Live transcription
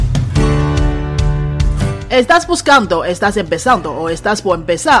¿Estás buscando, estás empezando o estás por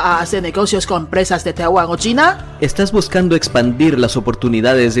empezar a hacer negocios con empresas de Taiwán o China? ¿Estás buscando expandir las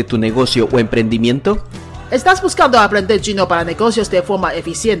oportunidades de tu negocio o emprendimiento? ¿Estás buscando aprender chino para negocios de forma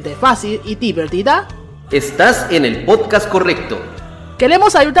eficiente, fácil y divertida? Estás en el podcast correcto.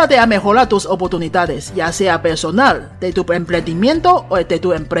 Queremos ayudarte a mejorar tus oportunidades, ya sea personal, de tu emprendimiento o de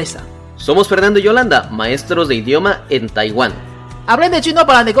tu empresa. Somos Fernando y Yolanda, maestros de idioma en Taiwán. Aprende chino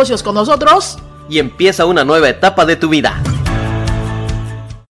para negocios con nosotros y empieza una nueva etapa de tu vida.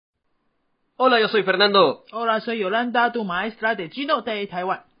 Hola, yo soy Fernando. Hola, soy Yolanda, tu maestra de chino de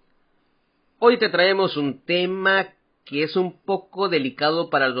Taiwán. Hoy te traemos un tema que es un poco delicado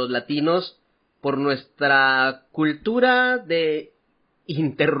para los latinos por nuestra cultura de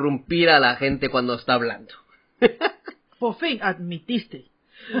interrumpir a la gente cuando está hablando. Por fin admitiste.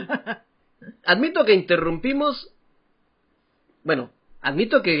 Admito que interrumpimos. Bueno,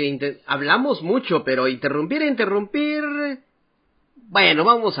 admito que hablamos mucho, pero interrumpir. Bueno,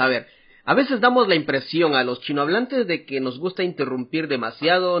 vamos a ver. A veces damos la impresión a los chinohablantes de que nos gusta interrumpir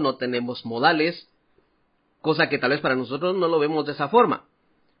demasiado, no tenemos modales, cosa que tal vez para nosotros no lo vemos de esa forma.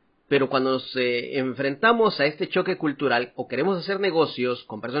 Pero cuando nos enfrentamos a este choque cultural o queremos hacer negocios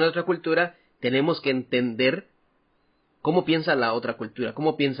con personas de otra cultura, tenemos que entender cómo piensa la otra cultura,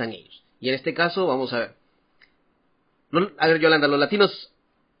 cómo piensan ellos. Y en este caso, vamos a ver. A ver, Yolanda, los latinos,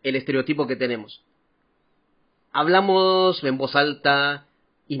 el estereotipo que tenemos. Hablamos en voz alta,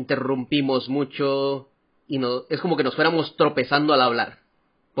 interrumpimos mucho, y no, es como que nos fuéramos tropezando al hablar,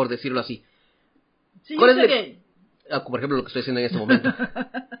 por decirlo así. Sí, yo sé que... por ejemplo, lo que estoy haciendo en este momento.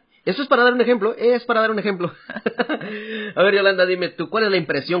 Eso es para dar un ejemplo, A ver, Yolanda, dime tú, ¿cuál es la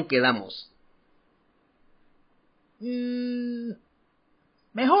impresión que damos?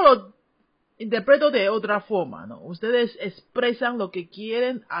 Mejor lo interpreto de otra forma, ¿no? Ustedes expresan lo que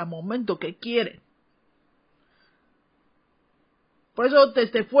quieren al momento que quieren. Por eso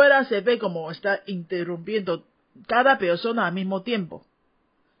desde fuera se ve como está interrumpiendo cada persona al mismo tiempo.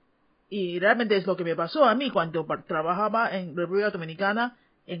 Y realmente es lo que me pasó a mí cuando trabajaba en República Dominicana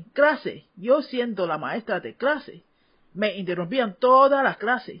en clase. Yo siendo la maestra de clase, me interrumpían todas las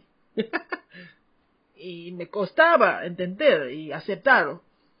clases. Y me costaba entender y aceptarlo.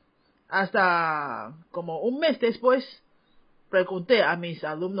 Hasta como un mes después, pregunté a mis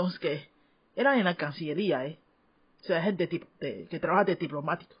alumnos que eran en la Cancillería, O sea, gente que trabaja de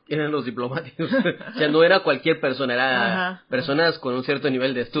diplomático. Eran los diplomáticos. O sea, no era cualquier persona, era personas con un cierto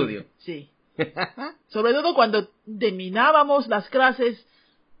nivel de estudio. Sí. Sobre todo cuando terminábamos las clases,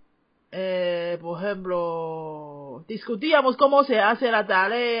 por ejemplo, discutíamos cómo se hace la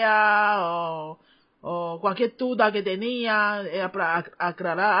tarea o cualquier duda que tenía para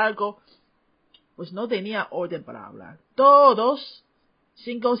aclarar algo, pues no tenía orden para hablar. Todos,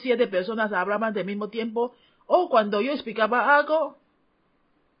 5 o 7 personas hablaban al mismo tiempo, o cuando yo explicaba algo,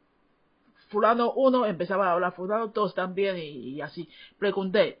 fulano 1 empezaba a hablar, fulano 2 también, y así.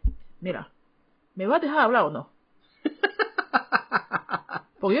 Pregunté, mira, ¿me va a dejar hablar o no?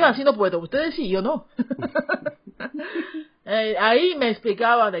 Porque yo así no puedo, ustedes sí, yo no. Ahí me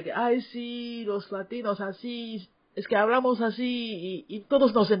explicaba de que, ay sí, los latinos así, es que hablamos así y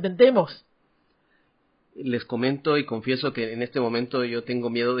todos nos entendemos. Les comento y confieso que en este momento yo tengo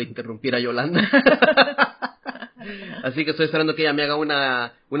miedo de interrumpir a Yolanda. Así que estoy esperando que ella me haga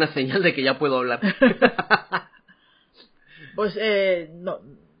una señal de que ya puedo hablar. Pues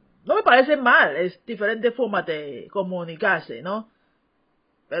no me parece mal, es diferente forma de comunicarse, ¿no?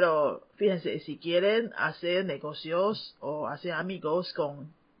 Pero fíjense, si quieren hacer negocios o hacer amigos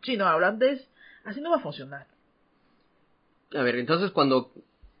con chino hablantes, así no va a funcionar. A ver, entonces cuando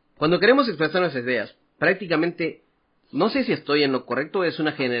queremos expresar nuestras ideas, prácticamente, no sé si estoy en lo correcto, es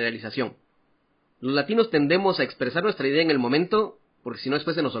una generalización. Los latinos tendemos a expresar nuestra idea en el momento, porque si no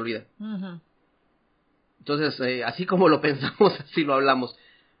después se nos olvida. Uh-huh. Entonces, así como lo pensamos, así lo hablamos.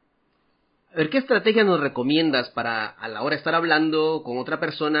 A ver, ¿qué estrategia nos recomiendas para, a la hora de estar hablando con otra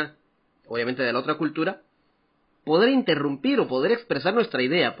persona, obviamente de la otra cultura, poder interrumpir o poder expresar nuestra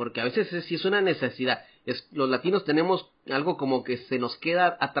idea? Porque a veces sí es una necesidad. Los latinos tenemos algo como que se nos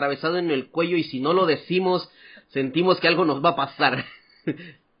queda atravesado en el cuello y si no lo decimos, sentimos que algo nos va a pasar.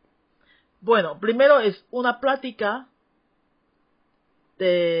 Bueno, primero es una plática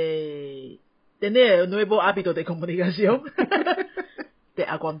de tener un nuevo hábito de comunicación, de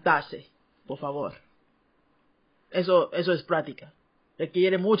aguantarse, por favor. Eso es práctica.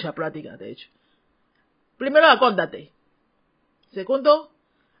 Requiere mucha práctica, de hecho. Primero, aguántate. Segundo,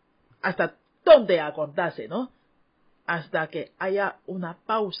 hasta dónde aguantarse, ¿no? Hasta que haya una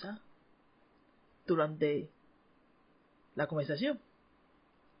pausa durante la conversación.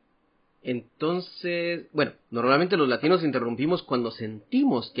 Entonces, bueno, normalmente los latinos interrumpimos cuando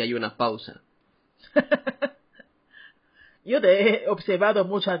sentimos que hay una pausa. Yo te he observado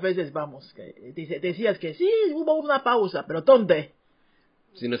muchas veces, vamos, que decías que sí, hubo una pausa, pero ¿dónde?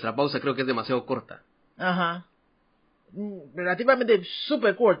 Si nuestra pausa creo que es demasiado corta. Ajá. Relativamente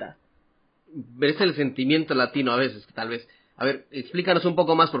súper corta. Pero es el sentimiento latino a veces, tal vez. A ver, explícanos un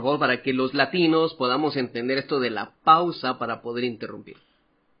poco más, por favor, para que los latinos podamos entender esto de la pausa para poder interrumpir.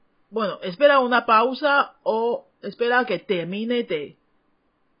 Bueno, espera una pausa o espera que termine de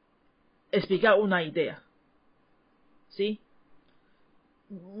explicar una idea. ¿Sí?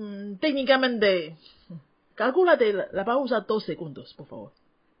 Técnicamente, calcúlate la pausa 2 segundos, por favor.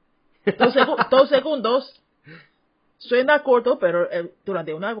 2 segundos suena corto, pero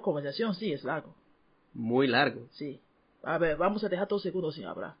durante una conversación sí es largo. Muy largo. Sí. A ver, vamos a dejar 2 segundos sin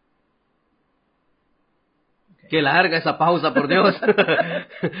hablar. Okay. ¡Qué larga esa pausa, por Dios!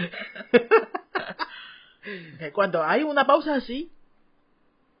 Okay, cuando hay una pausa así,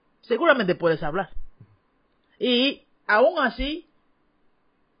 seguramente puedes hablar. Y aún así,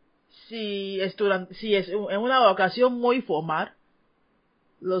 si es en una ocasión muy formal,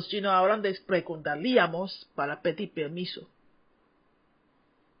 los chinos hablantes preguntaríamos para pedir permiso.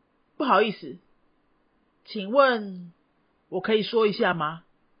 不好意思，请问我可以说一下吗？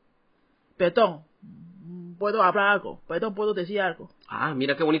 Perdón, ¿puedo hablar algo? Perdón, ¿puedo decir algo? Ah,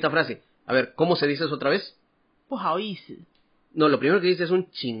 mira qué bonita frase. A ver, ¿cómo se dice eso otra vez? 不好意思. No, lo primero que dice es un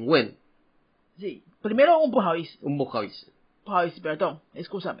chingüen. Sí, primero un 不好意思. Un bojavis. 不好意思, perdón,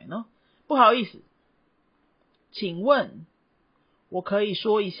 excúsame, ¿no? 不好意思，请问我可以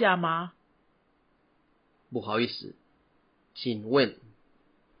说一下吗？ bojavis. Chingüen.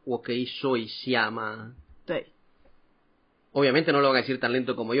 我可以说一下吗？ 对。 Obviamente no lo van a decir tan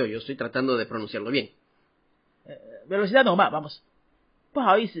lento como yo estoy tratando de pronunciarlo bien. Velocidad normal, vamos. 不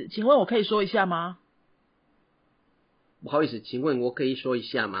好意思，请问我可以说一下吗？ bojavis. 请问我可以说一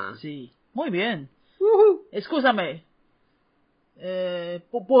下吗？ Sí, muy bien. Excúsame.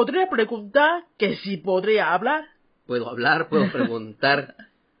 ¿Podría preguntar que si podría hablar? Puedo hablar, puedo preguntar.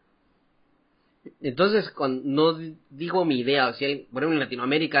 Entonces, cuando no digo mi idea, si hay, por ejemplo, en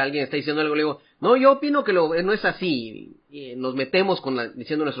Latinoamérica alguien está diciendo algo, le digo, no, yo opino que no es así, y nos metemos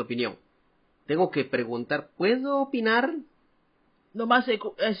diciendo nuestra opinión. Tengo que preguntar, ¿puedo opinar? No más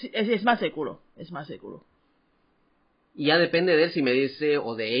es más seguro, es más seguro. Y ya depende de él si me dice,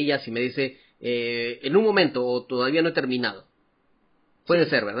 o de ella, si me dice, en un momento, o todavía no he terminado. Puede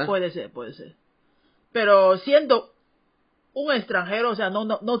ser, ¿verdad? Puede ser. Pero siendo un extranjero, o sea,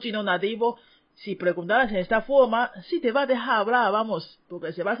 no chino nativo, si preguntaras en esta forma, sí te va a dejar hablar, vamos,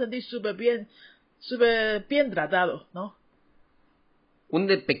 porque se va a sentir súper bien tratado, ¿no? Un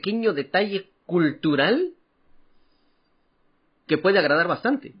pequeño detalle cultural que puede agradar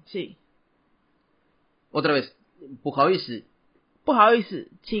bastante. Sí. Otra vez, 不好意思。不好意思，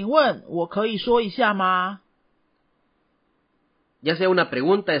请问我可以说一下吗？ Ya sea una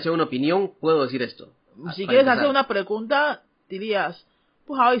pregunta, ya sea una opinión, puedo decir esto. Si quieres hacer una pregunta, dirías,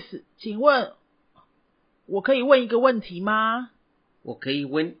 不好意思，请问我可以问一个问题吗？ 我可以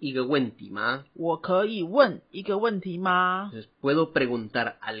问一个问题吗？ 我可以问一个问题吗？ Entonces, ¿puedo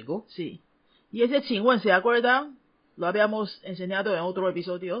preguntar algo? Sí. Y ese 请问, ¿se acuerdan? Lo habíamos enseñado en otro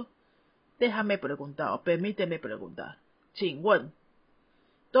episodio. Déjame preguntar, o permíteme preguntar. 请问.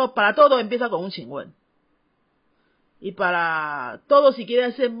 Para todo empieza con un 请问. Y para todo, si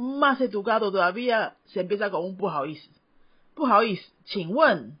quieres ser más educado todavía, se empieza con un 不好意思. 不好意思，请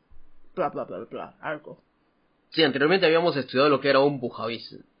问 bla bla bla bla, algo. Sí, anteriormente habíamos estudiado lo que era un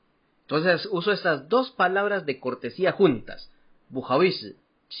bujawis. Entonces uso estas dos palabras de cortesía juntas. Bujawis,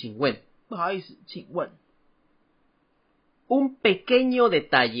 请问. 不好意思，请问. Un pequeño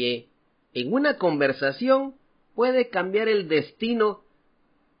detalle en una conversación puede cambiar el destino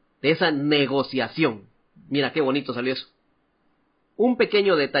de esa negociación. Mira qué bonito salió eso. Un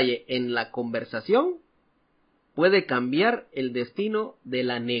pequeño detalle en la conversación puede cambiar el destino de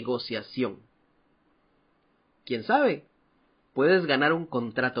la negociación. ¿Quién sabe? Puedes ganar un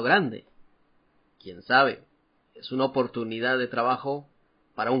contrato grande. ¿Quién sabe? Es una oportunidad de trabajo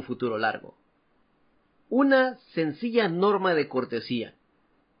para un futuro largo. Una sencilla norma de cortesía.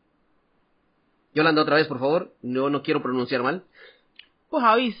 Yolanda, otra vez, por favor. No quiero pronunciar mal. 不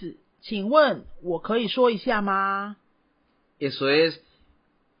好意思，请问我可以说一下吗？ Eso es,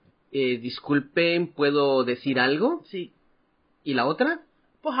 disculpen, ¿puedo decir algo? Sí. ¿Y la otra?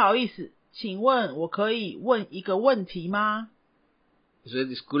 不好意思，请问我可以问一个问题吗？ Eso es,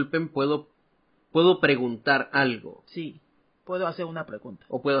 disculpen, ¿puedo preguntar algo? Sí, puedo hacer una pregunta.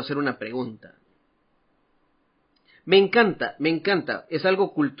 O puedo hacer una pregunta. Me encanta. Es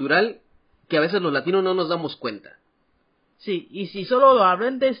algo cultural que a veces los latinos no nos damos cuenta. Sí, y si solo lo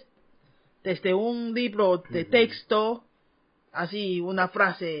aprendes desde un libro de texto, así una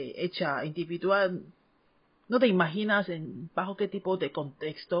frase hecha individual, no te imaginas bajo qué tipo de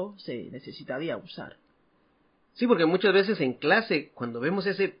contexto se necesitaría usar. Sí, porque muchas veces en clase, cuando vemos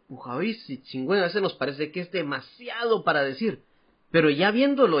ese Pujavis y Chingüen, a veces nos parece que es demasiado para decir. Pero ya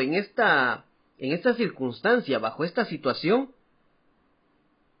viéndolo en esta circunstancia, bajo esta situación,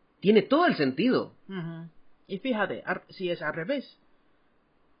 tiene todo el sentido. Uh-huh. Y fíjate, si es al revés,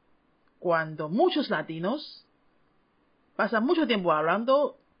 cuando muchos latinos pasan mucho tiempo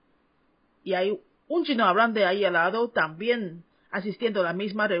hablando y hay un chino hablante ahí al lado también asistiendo a la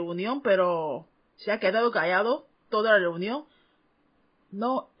misma reunión, pero se ha quedado callado toda la reunión,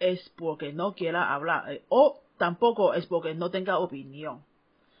 no es porque no quiera hablar, o tampoco es porque no tenga opinión,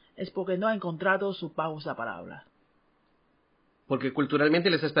 es porque no ha encontrado su pausa para hablar. Porque culturalmente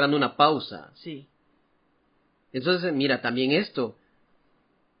le está esperando una pausa. Sí. Entonces, mira, también esto.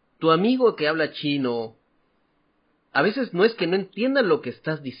 Tu amigo que habla chino, a veces no es que no entienda lo que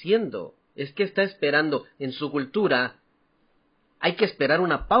estás diciendo, es que está esperando. En su cultura hay que esperar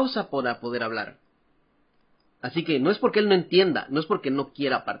una pausa para poder hablar. Así que no es porque él no entienda, no es porque no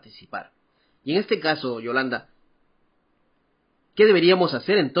quiera participar. Y en este caso, Yolanda, ¿qué deberíamos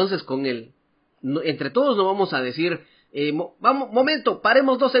hacer entonces con él? No, entre todos no vamos a decir, vamos, momento,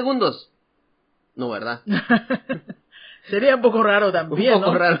 paremos 2 segundos. No, ¿verdad? Sería un poco raro también, un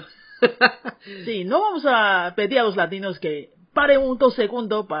poco, ¿no? Raro. Sí, no vamos a pedir a los latinos que paren 2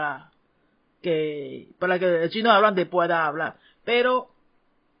 segundos para que el chino hablante pueda hablar, pero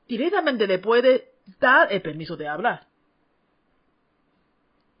directamente le puede dar el permiso de hablar.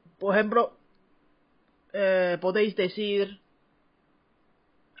 Por ejemplo, podéis decir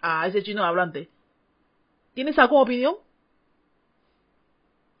a ese chino hablante, ¿tienes alguna opinión?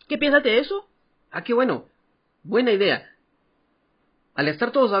 ¿Qué piensas de eso? Ah, qué bueno. Buena idea. Al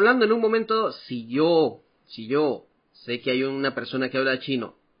estar todos hablando en un momento, si yo sé que hay una persona que habla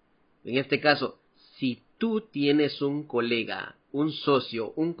chino, en este caso, si tú tienes un colega, un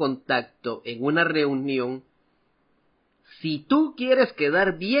socio, un contacto en una reunión, si tú quieres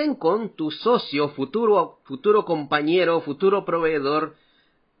quedar bien con tu socio, futuro compañero, futuro proveedor,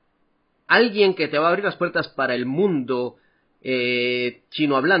 alguien que te va a abrir las puertas para el mundo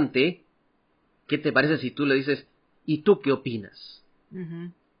chino hablante, ¿qué te parece si tú le dices, ¿y tú qué opinas?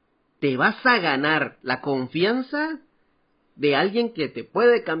 Uh-huh. Te vas a ganar la confianza de alguien que te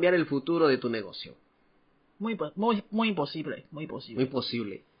puede cambiar el futuro de tu negocio. Muy posible, muy posible. Muy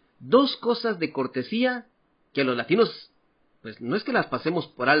posible. 2 cosas de cortesía que los latinos, pues no es que las pasemos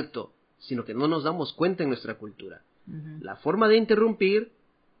por alto, sino que no nos damos cuenta en nuestra cultura. Uh-huh. La forma de interrumpir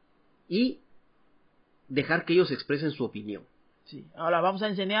y dejar que ellos expresen su opinión. Sí. Ahora vamos a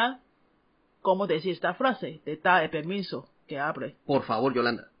enseñar cómo decir esta frase, te da el permiso que hable. Por favor,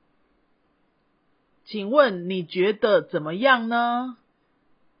 Yolanda. 请问你觉得怎么样呢?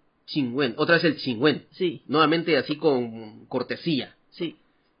 Chingüen, otra vez el chingüen. Sí. Nuevamente así con cortesía. Sí.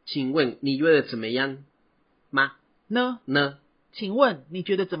 Chingüen, ni yo de tzemeyan, ma. ¿No? No. 请问你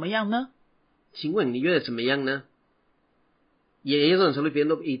觉得怎么样呢? Chingüen, ni yo de tzemeyan, na. Y ahí es donde estoy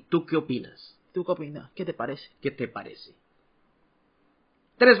pidiendo, ¿y tú qué opinas? ¿Tú qué opinas? ¿Qué te parece? ¿Qué te parece?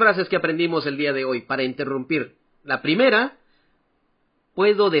 3 frases que aprendimos el día de hoy para interrumpir. La primera,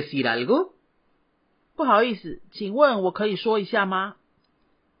 ¿puedo decir algo? 不好意思，请问我可以说一下吗?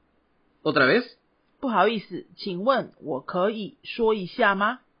 ¿Otra vez? 不好意思，请问我可以说一下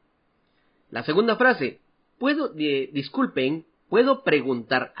吗? La segunda frase, disculpen, ¿puedo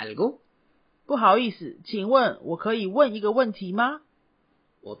preguntar algo? 不好意思，请问我可以问一个问题吗?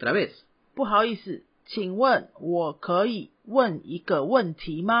 Otra vez. 不好意思，请问我可以问一个问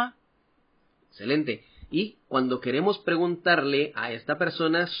题吗? Excelente. Y cuando queremos preguntarle a esta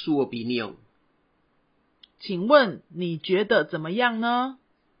persona su opinión. 请问你觉得怎么样呢?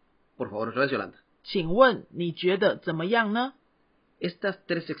 Por favor, otra vez, Yolanda. 请问你觉得怎么样呢? Estas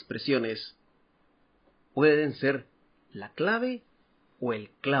 3 expresiones pueden ser la clave o el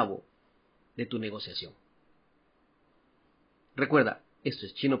clavo de tu negociación. Recuerda, esto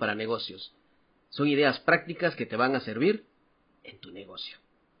es Chino para Negocios. Son ideas prácticas que te van a servir en tu negocio.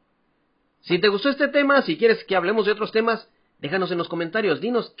 Si te gustó este tema, si quieres que hablemos de otros temas, déjanos en los comentarios.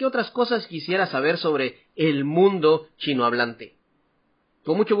 Dinos qué otras cosas quisieras saber sobre el mundo chino hablante.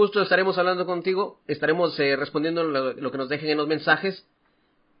 Con mucho gusto estaremos hablando contigo, estaremos respondiendo lo que nos dejen en los mensajes.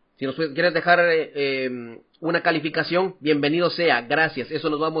 Si nos quieres dejar una calificación, bienvenido sea, gracias. Eso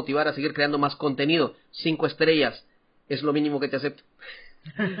nos va a motivar a seguir creando más contenido. 5 estrellas, es lo mínimo que te acepto.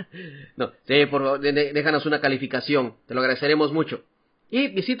 No, sí, por favor, déjanos una calificación, te lo agradeceremos mucho. Y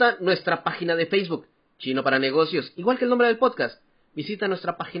visita nuestra página de Facebook, Chino para Negocios, igual que el nombre del podcast. Visita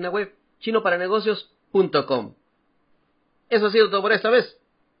nuestra página web, chinoparanegocios.com. Eso ha sido todo por esta vez.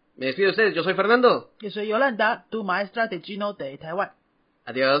 Me despido de ustedes, yo soy Fernando. Yo soy Yolanda, tu maestra de chino de Taiwán.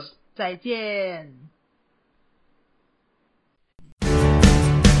 Adiós. 再见.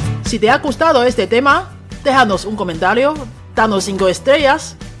 Si te ha gustado este tema, déjanos un comentario, danos 5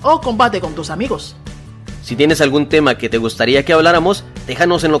 estrellas o comparte con tus amigos. Si tienes algún tema que te gustaría que habláramos,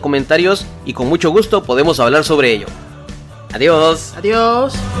 déjanos en los comentarios y con mucho gusto podemos hablar sobre ello. Adiós.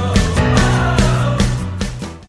 Adiós.